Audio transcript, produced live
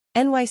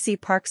NYC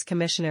Parks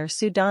Commissioner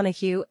Sue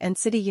Donahue and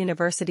City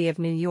University of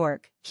New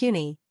York,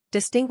 CUNY,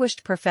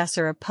 Distinguished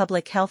Professor of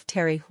Public Health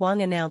Terry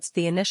Huang announced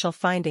the initial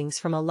findings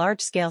from a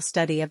large-scale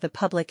study of the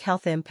public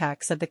health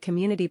impacts of the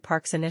Community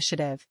Parks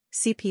Initiative,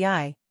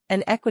 CPI,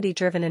 an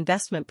equity-driven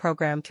investment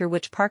program through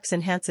which Parks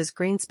enhances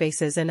green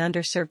spaces in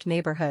underserved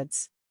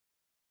neighborhoods.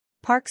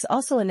 Parks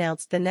also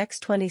announced the next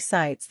 20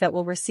 sites that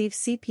will receive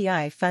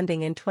CPI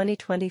funding in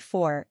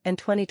 2024 and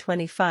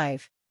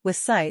 2025, with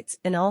sites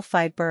in all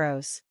 5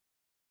 boroughs.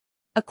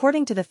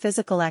 According to the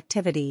Physical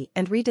Activity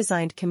and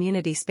Redesigned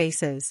Community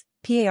Spaces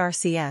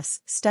 (PARCS)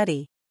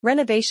 study,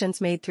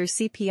 renovations made through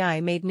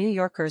CPI made New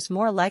Yorkers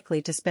more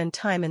likely to spend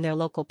time in their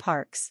local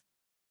parks.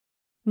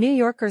 New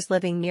Yorkers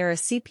living near a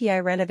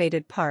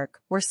CPI-renovated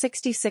park were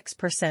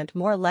 66%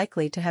 more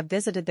likely to have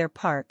visited their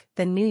park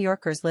than New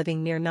Yorkers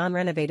living near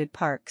non-renovated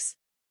parks.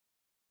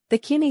 The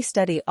CUNY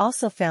study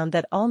also found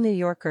that all New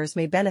Yorkers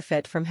may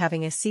benefit from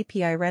having a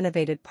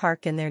CPI-renovated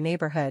park in their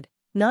neighborhood,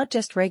 not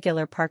just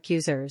regular park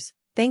users,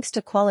 thanks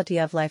to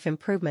quality-of-life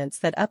improvements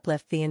that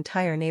uplift the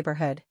entire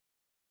neighborhood.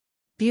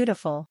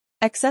 Beautiful,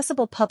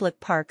 accessible public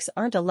parks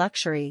aren't a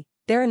luxury,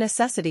 they're a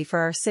necessity for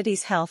our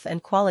city's health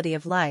and quality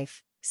of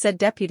life, said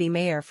Deputy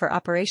Mayor for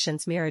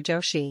Operations Meera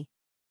Joshi.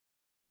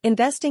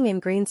 Investing in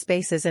green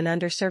spaces in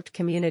underserved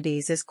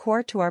communities is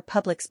core to our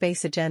public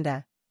space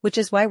agenda, which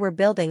is why we're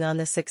building on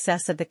the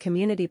success of the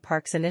Community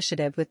Parks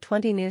Initiative with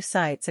 20 new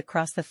sites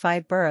across the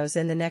 5 boroughs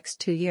in the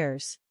next 2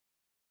 years.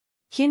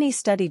 CUNY's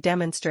study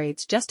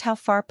demonstrates just how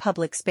far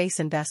public space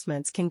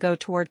investments can go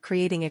toward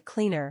creating a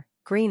cleaner,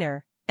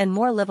 greener, and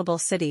more livable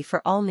city for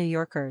all New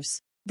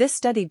Yorkers. This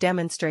study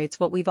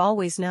demonstrates what we've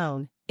always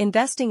known: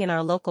 investing in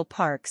our local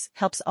parks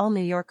helps all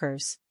New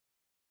Yorkers.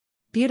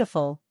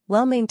 Beautiful,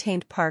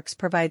 well-maintained parks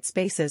provide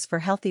spaces for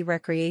healthy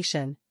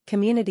recreation,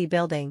 community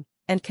building,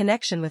 and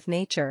connection with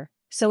nature,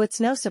 so it's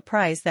no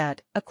surprise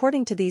that,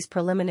 according to these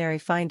preliminary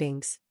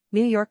findings,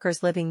 New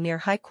Yorkers living near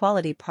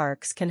high-quality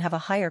parks can have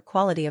a higher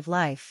quality of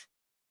life,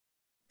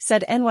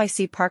 said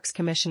NYC Parks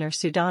Commissioner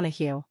Sue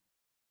Donahue.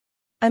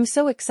 I'm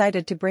so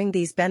excited to bring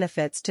these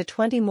benefits to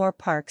 20 more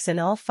parks in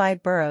all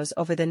 5 boroughs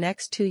over the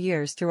next 2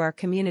 years through our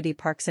Community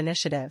Parks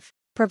Initiative,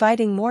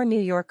 providing more New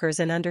Yorkers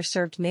in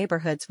underserved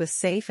neighborhoods with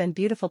safe and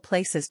beautiful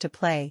places to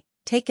play,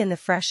 take in the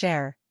fresh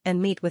air,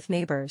 and meet with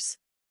neighbors.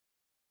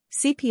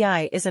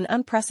 CPI is an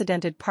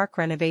unprecedented park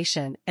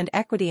renovation and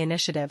equity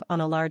initiative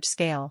on a large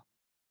scale.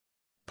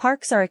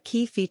 Parks are a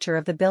key feature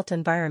of the built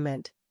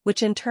environment,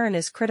 which in turn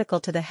is critical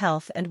to the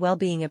health and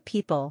well-being of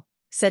people,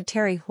 said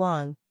Terry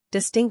Huang,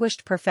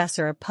 Distinguished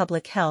Professor of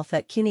Public Health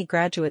at CUNY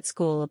Graduate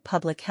School of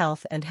Public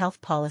Health and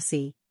Health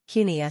Policy,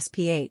 CUNY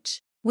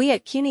SPH. We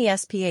at CUNY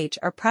SPH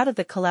are proud of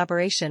the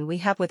collaboration we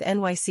have with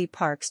NYC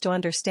Parks to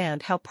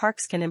understand how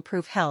parks can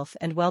improve health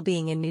and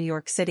well-being in New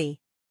York City.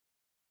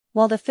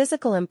 While the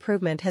physical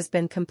improvement has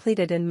been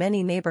completed in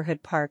many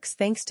neighborhood parks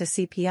thanks to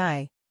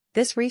CPI,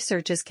 this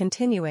research is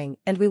continuing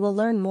and we will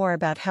learn more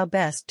about how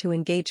best to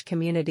engage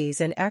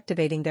communities in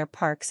activating their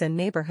parks and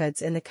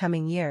neighborhoods in the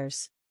coming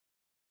years.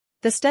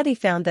 The study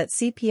found that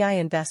CPI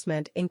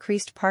investment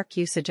increased park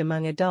usage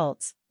among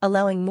adults,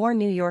 allowing more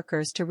New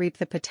Yorkers to reap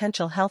the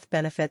potential health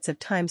benefits of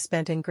time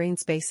spent in green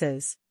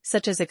spaces,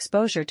 such as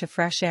exposure to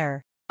fresh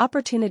air,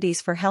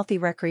 opportunities for healthy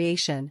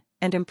recreation,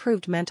 and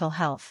improved mental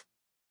health.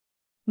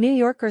 New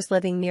Yorkers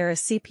living near a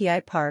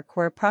CPI park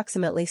were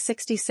approximately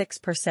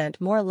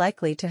 66% more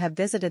likely to have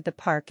visited the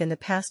park in the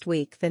past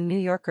week than New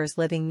Yorkers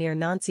living near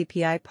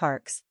non-CPI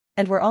parks,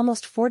 and were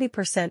almost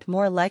 40%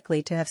 more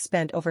likely to have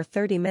spent over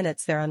 30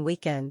 minutes there on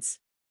weekends.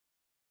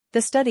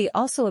 The study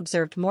also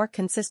observed more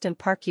consistent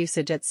park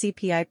usage at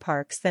CPI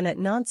parks than at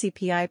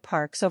non-CPI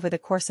parks over the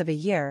course of a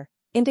year,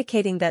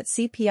 indicating that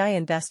CPI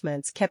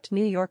investments kept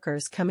New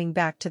Yorkers coming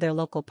back to their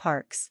local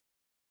parks.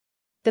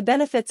 The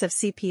benefits of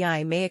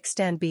CPI may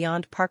extend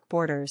beyond park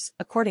borders,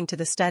 according to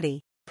the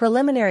study.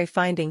 Preliminary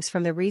findings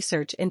from the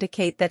research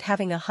indicate that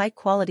having a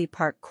high-quality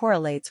park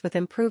correlates with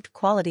improved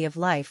quality of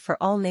life for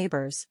all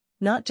neighbors,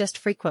 not just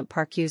frequent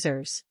park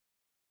users.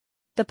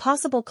 The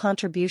possible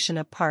contribution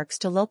of parks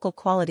to local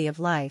quality of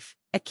life,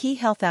 a key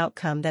health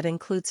outcome that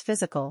includes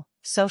physical,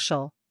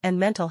 social, and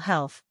mental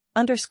health,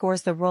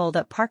 underscores the role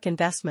that park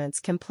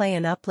investments can play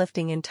in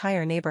uplifting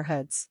entire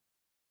neighborhoods.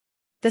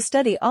 The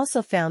study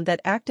also found that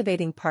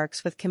activating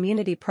parks with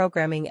community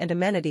programming and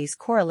amenities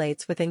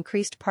correlates with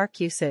increased park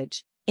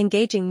usage,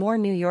 engaging more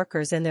New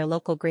Yorkers in their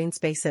local green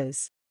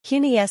spaces.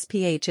 CUNY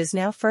SPH is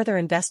now further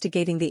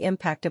investigating the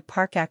impact of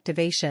park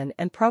activation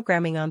and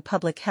programming on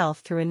public health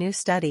through a new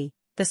study,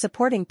 the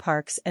Supporting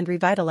Parks and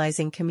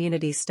Revitalizing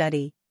Communities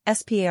Study,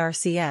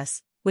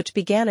 SPARCS, which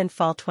began in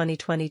fall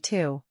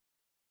 2022.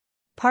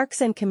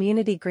 Parks and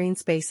community green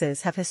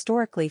spaces have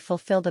historically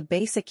fulfilled a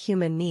basic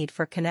human need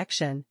for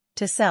connection,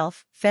 to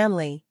self,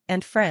 family,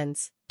 and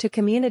friends, to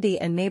community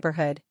and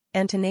neighborhood,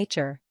 and to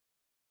nature.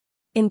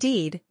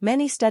 Indeed,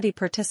 many study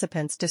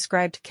participants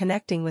described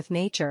connecting with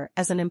nature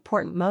as an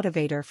important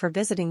motivator for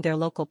visiting their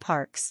local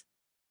parks.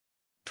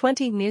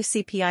 20 new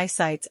CPI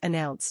sites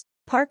announced.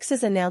 Parks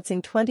is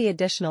announcing 20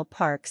 additional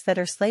parks that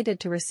are slated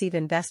to receive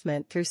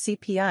investment through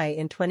CPI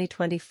in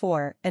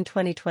 2024 and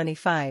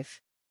 2025.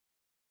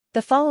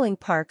 The following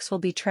parks will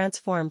be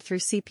transformed through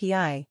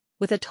CPI,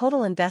 with a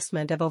total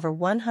investment of over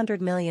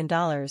 $100 million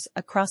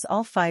across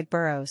all 5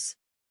 boroughs.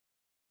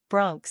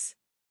 Bronx.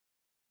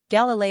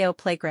 Galileo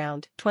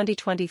Playground,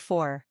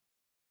 2024.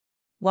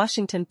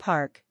 Washington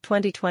Park,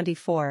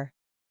 2024.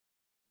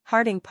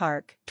 Harding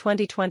Park,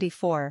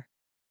 2024.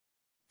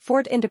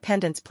 Fort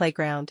Independence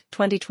Playground,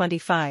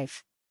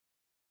 2025.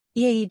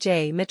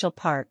 E.A.E.J. Mitchell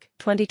Park,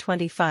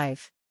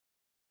 2025.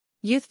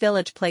 Youth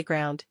Village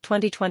Playground,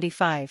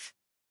 2025.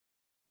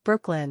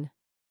 Brooklyn.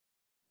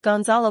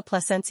 Gonzalo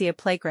Plasencia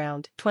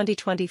Playground,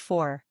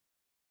 2024.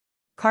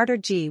 Carter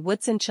G.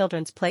 Woodson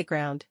Children's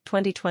Playground,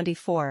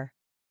 2024.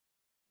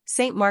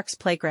 St. Mark's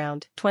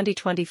Playground,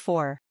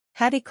 2024.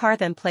 Hattie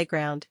Carthen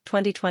Playground,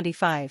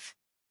 2025.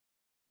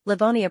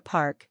 Livonia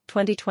Park,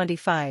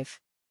 2025.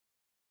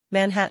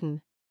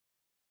 Manhattan.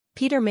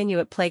 Peter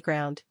Minuit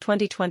Playground,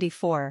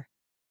 2024.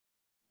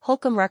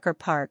 Holcomb Rucker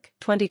Park,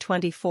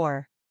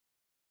 2024.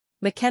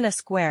 McKenna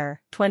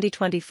Square,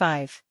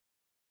 2025.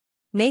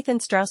 Nathan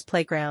Strauss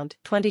Playground,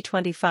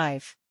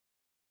 2025.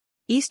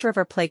 East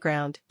River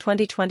Playground,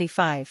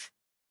 2025.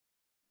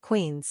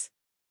 Queens.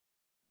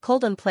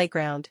 Colden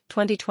Playground,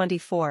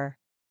 2024.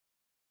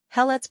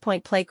 Helletts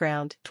Point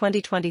Playground,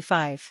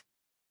 2025.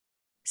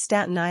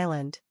 Staten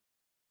Island.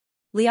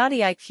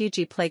 Leotie Ike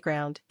Fuji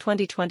Playground,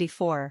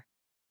 2024.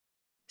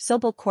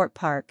 Sobel Court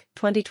Park,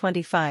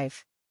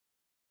 2025.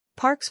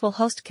 Parks will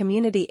host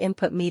community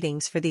input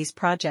meetings for these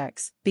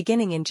projects,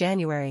 beginning in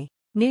January.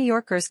 New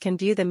Yorkers can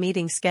view the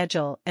meeting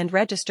schedule and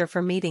register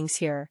for meetings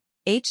here.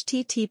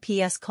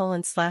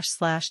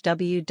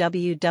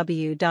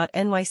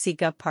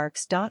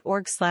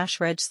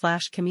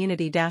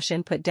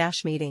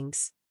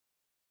 https://www.nycgovparks.org/reg/community-input-meetings.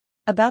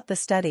 About the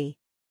study.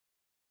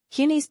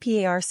 CUNY's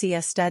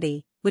PARCS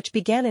study, which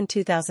began in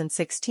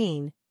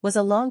 2016, was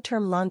a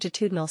long-term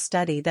longitudinal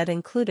study that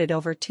included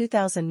over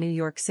 2,000 New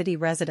York City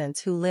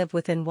residents who live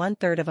within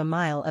 1/3 of a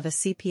mile of a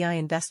CPI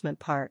investment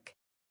park.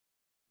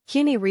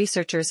 CUNY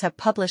researchers have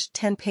published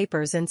 10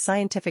 papers in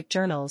scientific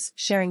journals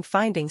sharing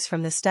findings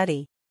from the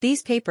study.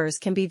 These papers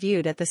can be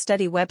viewed at the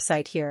study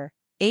website here,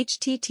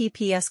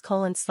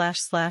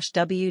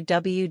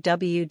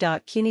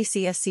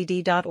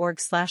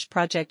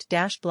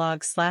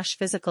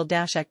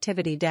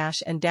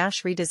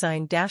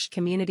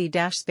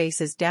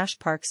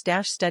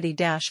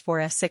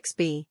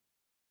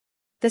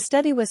 The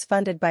study was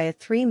funded by a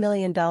 $3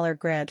 million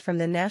grant from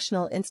the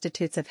National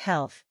Institutes of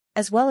Health,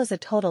 as well as a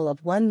total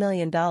of $1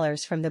 million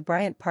from the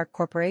Bryant Park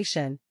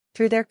Corporation,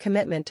 through their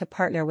commitment to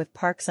partner with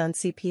Parks on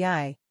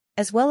CPI,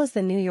 as well as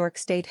the New York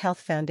State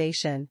Health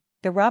Foundation,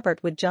 the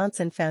Robert Wood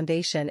Johnson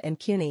Foundation and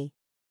CUNY.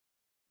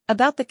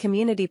 About the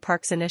Community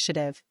Parks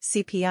Initiative,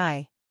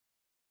 CPI.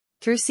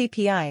 Through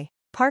CPI,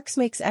 Parks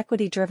makes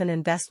equity-driven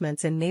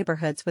investments in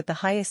neighborhoods with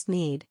the highest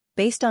need,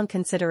 based on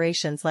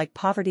considerations like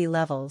poverty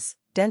levels,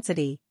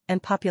 density,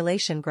 and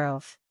population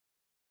growth.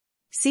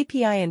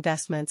 CPI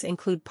investments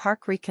include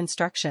park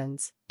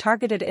reconstructions,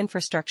 targeted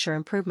infrastructure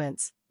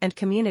improvements, and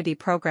community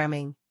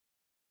programming.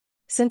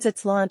 Since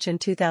its launch in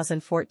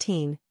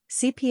 2014,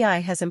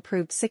 CPI has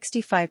improved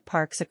 65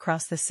 parks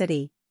across the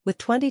city, with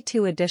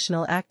 22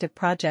 additional active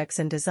projects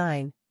in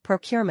design,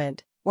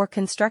 procurement, or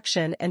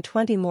construction and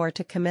 20 more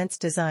to commence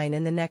design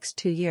in the next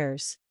 2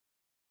 years.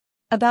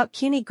 About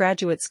CUNY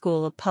Graduate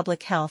School of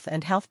Public Health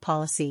and Health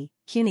Policy,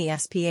 CUNY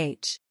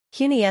SPH.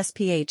 CUNY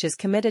SPH is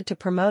committed to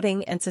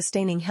promoting and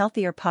sustaining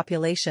healthier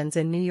populations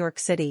in New York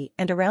City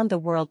and around the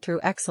world through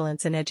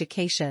excellence in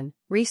education,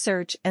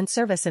 research and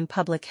service in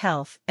public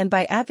health and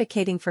by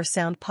advocating for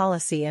sound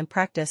policy and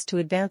practice to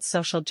advance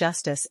social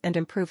justice and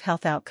improve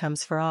health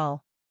outcomes for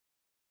all.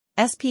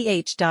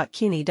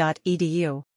 sph.cuny.edu